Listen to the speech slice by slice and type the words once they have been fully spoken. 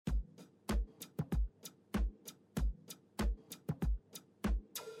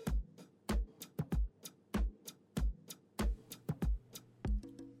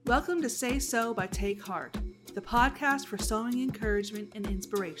Welcome to Say So by Take Heart, the podcast for sewing encouragement and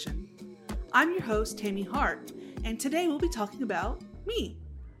inspiration. I'm your host, Tammy Hart, and today we'll be talking about me.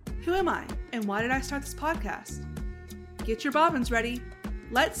 Who am I, and why did I start this podcast? Get your bobbins ready.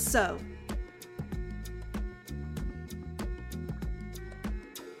 Let's sew.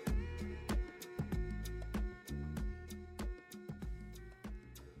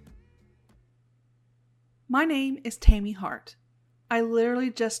 My name is Tammy Hart. I literally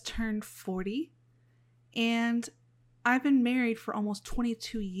just turned 40, and I've been married for almost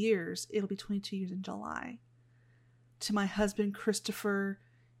 22 years. It'll be 22 years in July. To my husband, Christopher,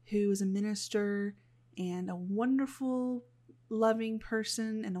 who is a minister and a wonderful, loving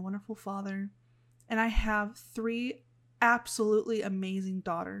person and a wonderful father. And I have 3 absolutely amazing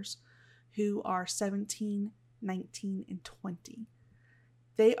daughters who are 17, 19, and 20.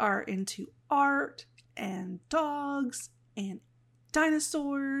 They are into art and dogs and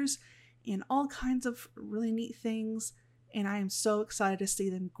dinosaurs and all kinds of really neat things, and I am so excited to see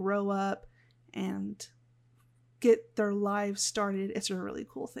them grow up and get their lives started. It's a really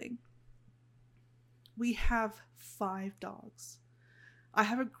cool thing. We have 5 dogs. I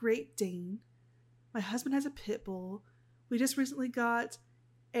have a Great Dane. My husband has a pit bull. We just recently got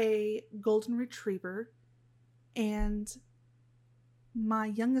a golden retriever, and my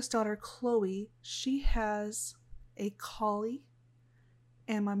youngest daughter, Chloe, she has a collie.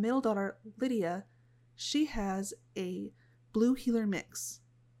 And my middle daughter, Lydia, she has a blue heeler mix.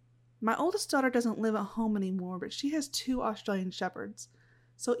 My oldest daughter doesn't live at home anymore, but she has 2 Australian shepherds.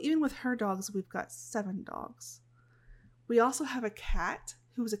 So even with her dogs, we've got 7 dogs. We also have a cat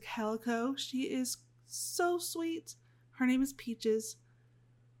who is a calico. She is so sweet. Her name is Peaches.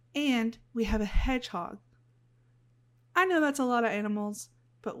 And we have a hedgehog. I know that's a lot of animals,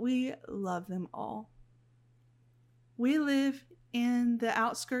 but we love them all. We live in the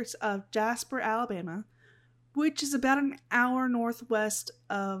outskirts of Jasper, Alabama, which is about an hour northwest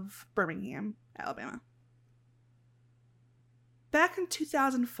of Birmingham, Alabama. Back in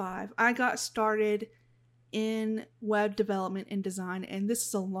 2005, I got started in web development and design, and this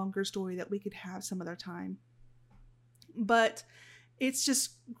is a longer story that we could have some other time. But it's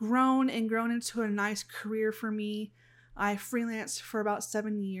just grown into a nice career for me. I freelanced for about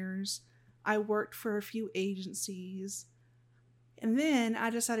 7 years. I worked for a few agencies. And then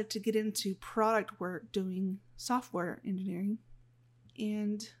I decided to get into product work doing software engineering.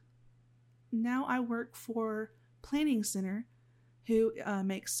 And now I work for Planning Center, who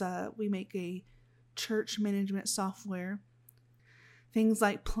we make a church management software. Things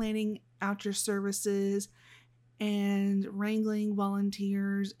like planning out your services and wrangling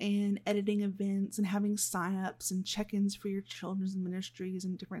volunteers and editing events and having sign-ups and check-ins for your children's ministries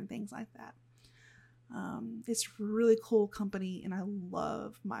and different things like that. It's a really cool company, and I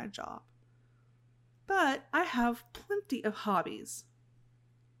love my job. But I have plenty of hobbies.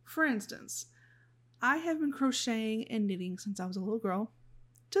 For instance, I have been crocheting and knitting since I was a little girl,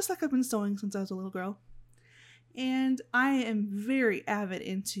 just like I've been sewing since I was a little girl. And I am very avid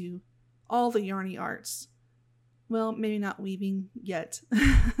into all the yarny arts. Well, maybe not weaving yet,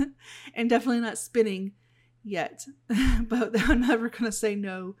 and definitely not spinning yet, but I'm never going to say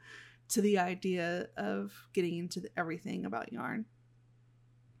no to the idea of getting into everything about yarn.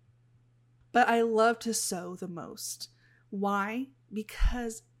 But I love to sew the most. Why?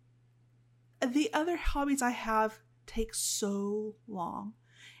 Because the other hobbies I have take so long.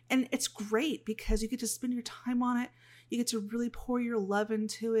 And it's great because you get to spend your time on it. You get to really pour your love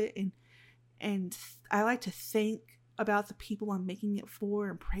into it. And I like to think about the people I'm making it for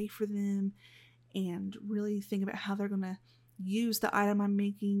and pray for them and really think about how they're going to use the item I'm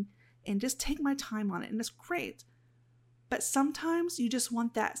making and just take my time on it. And it's great. But sometimes you just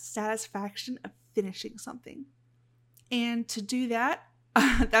want that satisfaction of finishing something. And to do that,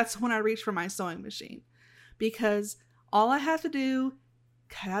 that's when I reach for my sewing machine. Because all I have to do,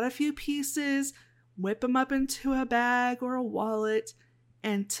 cut out a few pieces, whip them up into a bag or a wallet,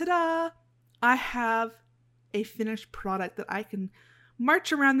 and ta-da! I have a finished product that I can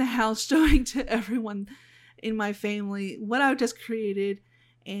march around the house showing to everyone in my family what I've just created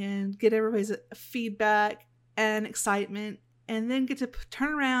and get everybody's feedback and excitement, and then get to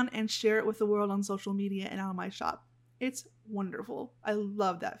turn around and share it with the world on social media and on my shop. It's wonderful. I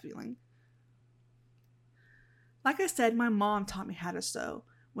love that feeling. Like I said, my mom taught me how to sew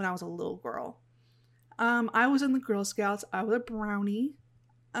when I was a little girl. I was in the Girl Scouts. I was a brownie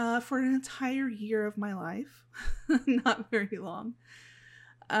for an entire year of my life. Not very long.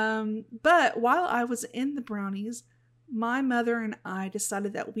 But while I was in the brownies, my mother and I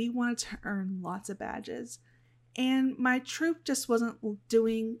decided that we wanted to earn lots of badges. And my troop just wasn't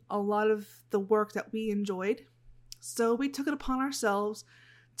doing a lot of the work that we enjoyed. So we took it upon ourselves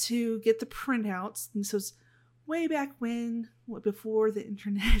to get the printouts. And this was way back when, before the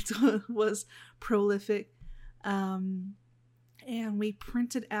internet was prolific. And we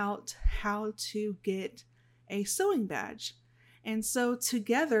printed out how to get a sewing badge. And so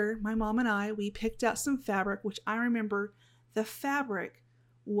together, my mom and I, we picked out some fabric, which I remember the fabric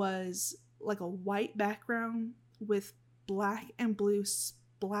was like a white background with black and blue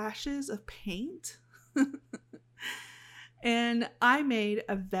splashes of paint. And I made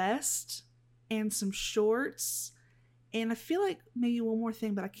a vest and some shorts. And I feel like maybe one more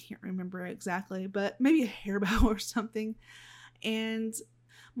thing, but I can't remember exactly, but maybe a hairband or something. And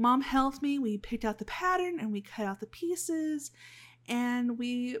Mom helped me. We picked out the pattern and we cut out the pieces and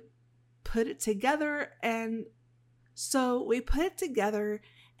we put it together. And so we put it together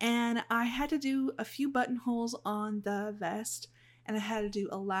and I had to do a few buttonholes on the vest and I had to do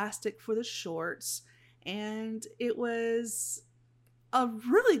elastic for the shorts. And it was a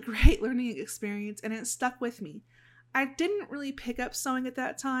really great learning experience and it stuck with me. I didn't really pick up sewing at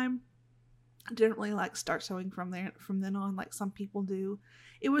that time. I didn't really start sewing from then on like some people do.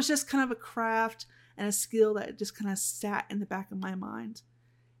 It was just kind of a craft and a skill that just kind of sat in the back of my mind.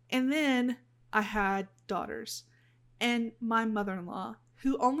 And then I had daughters and my mother-in-law,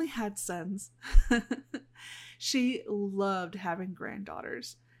 who only had sons, she loved having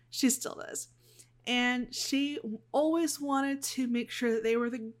granddaughters. She still does. And she always wanted to make sure that they were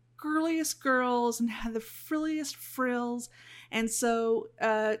the girliest girls and had the frilliest frills. And so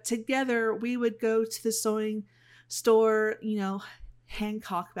together we would go to the sewing store,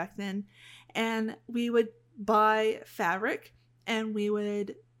 Hancock back then, and we would buy fabric and we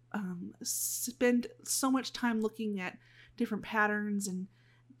would spend so much time looking at different patterns and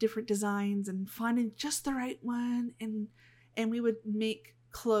different designs and finding just the right one. And we would make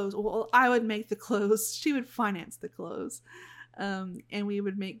clothes. Well, I would make the clothes. She would finance the clothes. And we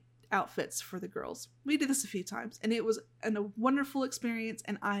would make outfits for the girls. We did this a few times and it was a wonderful experience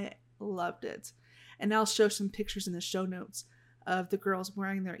and I loved it. And I'll show some pictures in the show notes of the girls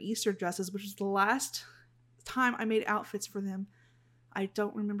wearing their Easter dresses, which was the last time I made outfits for them. I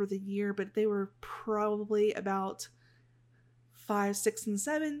don't remember the year, but they were probably about 5, 6, and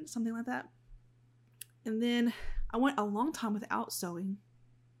 7, something like that. And then I went a long time without sewing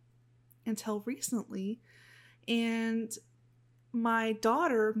until recently. And my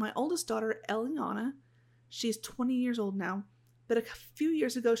oldest daughter, Eliana, she's 20 years old now, but a few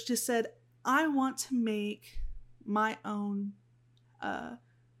years ago she just said, I want to make my own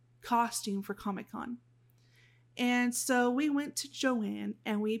costume for Comic-Con. And so we went to Joann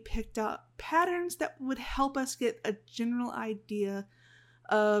and we picked out patterns that would help us get a general idea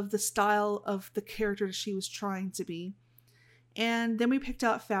of the style of the character she was trying to be. And then we picked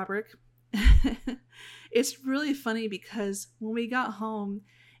out fabric. It's really funny because when we got home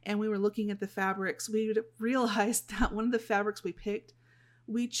and we were looking at the fabrics, we realized that one of the fabrics we picked,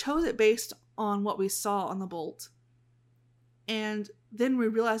 we chose it based on what we saw on the bolt. And then we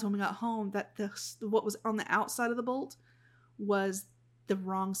realized when we got home that what was on the outside of the bolt was the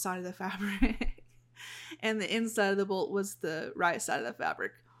wrong side of the fabric. And the inside of the bolt was the right side of the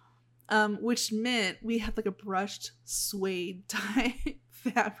fabric. Which meant we had like a brushed suede type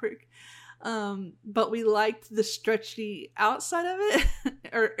fabric. But we liked the stretchy outside of it,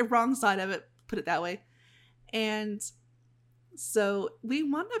 or wrong side of it, put it that way. And so we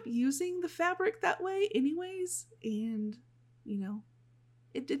wound up using the fabric that way anyways. And,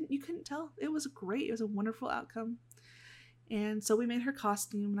 you couldn't tell. It was great. It was a wonderful outcome. And so we made her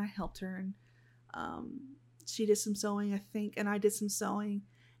costume and I helped her. And she did some sewing, I think, and I did some sewing.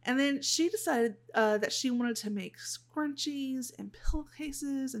 And then she decided that she wanted to make scrunchies and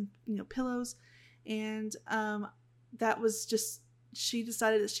pillowcases and, pillows. And that was just, she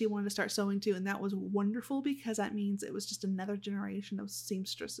decided that she wanted to start sewing too. And that was wonderful because that means it was just another generation of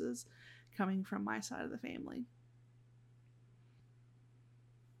seamstresses coming from my side of the family.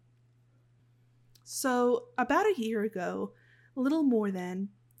 So about a year ago, a little more than,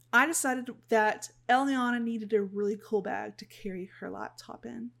 I decided that Eliana needed a really cool bag to carry her laptop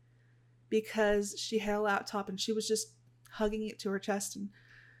in because she had a laptop and she was just hugging it to her chest and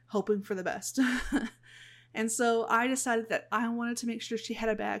hoping for the best. And so I decided that I wanted to make sure she had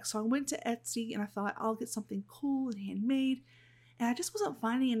a bag. So I went to Etsy and I thought I'll get something cool and handmade. And I just wasn't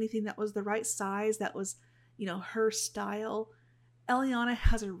finding anything that was the right size, that was, her style. Eliana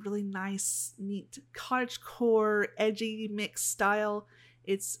has a really nice, neat cottagecore, edgy mixed style.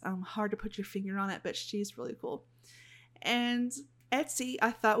 It's hard to put your finger on it, but she's really cool. And Etsy,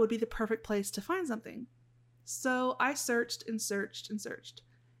 I thought, would be the perfect place to find something. So I searched and searched and searched,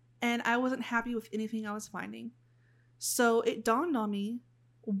 and I wasn't happy with anything I was finding. So it dawned on me,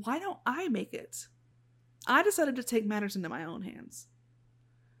 why don't I make it? I decided to take matters into my own hands.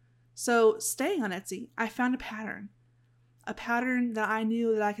 So staying on Etsy, I found a pattern that I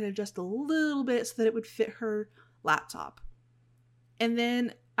knew that I could adjust a little bit so that it would fit her laptop. And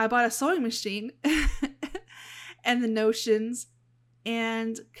then I bought a sewing machine and the notions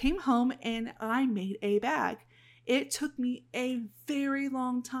and came home and I made a bag. It took me a very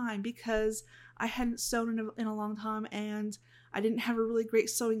long time because I hadn't sewn in a long time and I didn't have a really great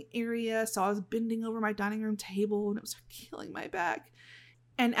sewing area, so I was bending over my dining room table and it was killing my back.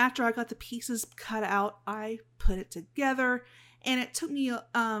 And after I got the pieces cut out, I put it together, and it took me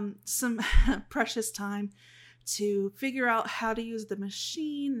some precious time to figure out how to use the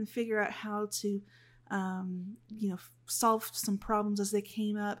machine and figure out how to solve some problems as they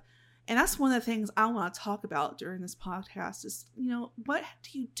came up. And that's one of the things I want to talk about during this podcast is, what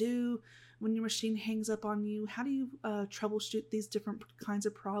do you do when your machine hangs up on you? How do you troubleshoot these different kinds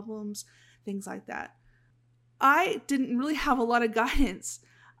of problems, things like that? I didn't really have a lot of guidance.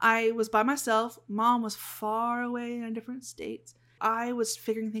 I was by myself. Mom was far away in a different state. I was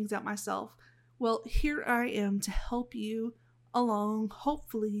figuring things out myself. Well, here I am to help you along,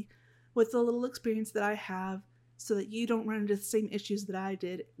 hopefully, with the little experience that I have so that you don't run into the same issues that I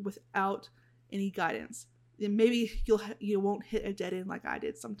did without any guidance. And maybe you won't hit a dead end like I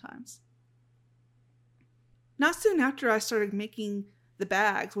did sometimes. Not soon after I started making the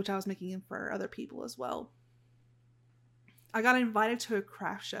bags, which I was making them for other people as well, I got invited to a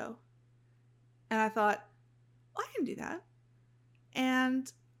craft show. And I thought, I can do that. And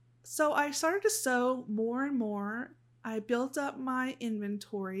so I started to sew more and more. I built up my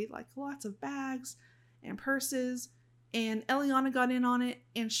inventory, like lots of bags and purses. And Eliana got in on it,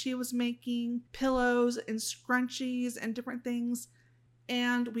 and she was making pillows and scrunchies and different things.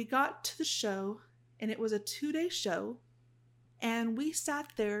 And we got to the show, and it was a 2-day show. And we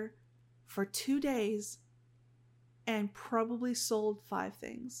sat there for 2 days and probably sold 5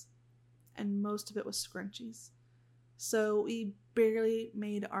 things. And most of it was scrunchies. So we barely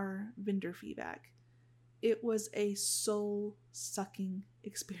made our vendor fee back. It was a soul-sucking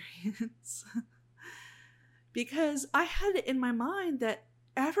experience. Because I had it in my mind that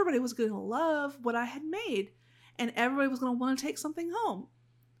everybody was going to love what I had made. And everybody was going to want to take something home.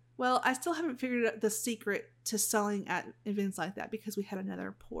 Well, I still haven't figured out the secret to selling at events like that because we had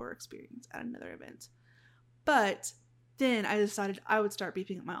another poor experience at another event. But then I decided I would start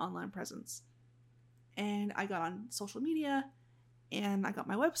beefing up my online presence. And I got on social media and I got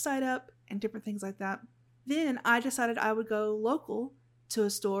my website up and different things like that. Then I decided I would go local to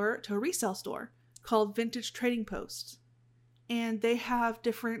a resale store called Vintage Trading Post. And they have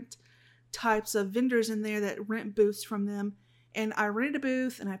different types of vendors in there that rent booths from them. And I rented a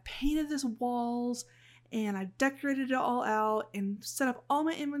booth and I painted this walls and I decorated it all out and set up all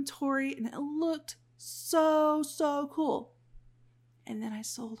my inventory, and it looked so cool. And then I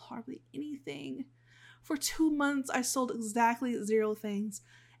sold hardly anything. For 2 months, I sold exactly 0 things.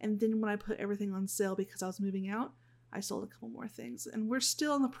 And then when I put everything on sale because I was moving out, I sold a couple more things. And we're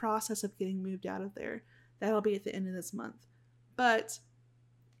still in the process of getting moved out of there. That'll be at the end of this month. But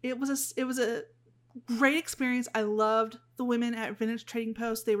it was a great experience. I loved the women at Vintage Trading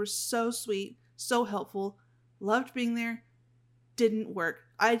Post. They were so sweet, so helpful. Loved being there. Didn't work.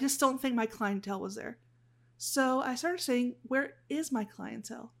 I just don't think my clientele was there. So I started saying, where is my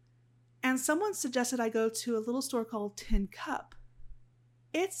clientele? And someone suggested I go to a little store called Tin Cup.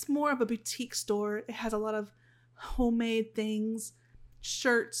 It's more of a boutique store. It has a lot of homemade things,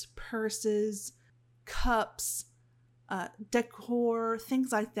 shirts, purses, cups, decor,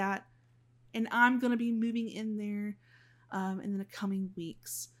 things like that. And I'm going to be moving in there in the coming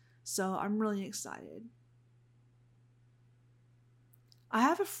weeks. So I'm really excited. I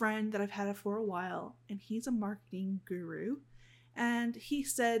have a friend that I've had for a while, and he's a marketing guru. And he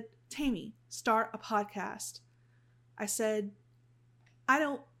said, Tammy, start a podcast. I said, I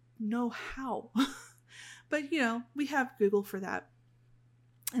don't know how. But, we have Google for that.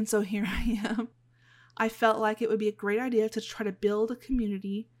 And so here I am. I felt like it would be a great idea to try to build a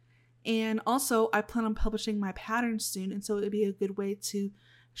community. And also, I plan on publishing my patterns soon. And so it would be a good way to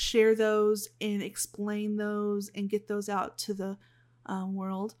share those and explain those and get those out to the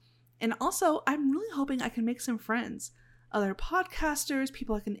world. And also, I'm really hoping I can make some friends. Other podcasters,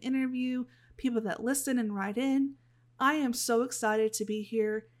 people I can interview, people that listen and write in. I am so excited to be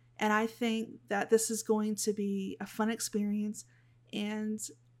here. And I think that this is going to be a fun experience. And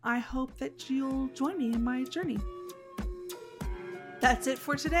I hope that you'll join me in my journey. That's it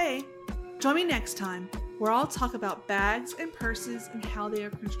for today. Join me next time where I'll talk about bags and purses and how they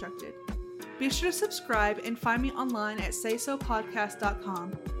are constructed. Be sure to subscribe and find me online at saysopodcast.com,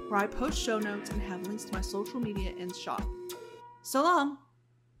 where I post show notes and have links to my social media and shop. So long!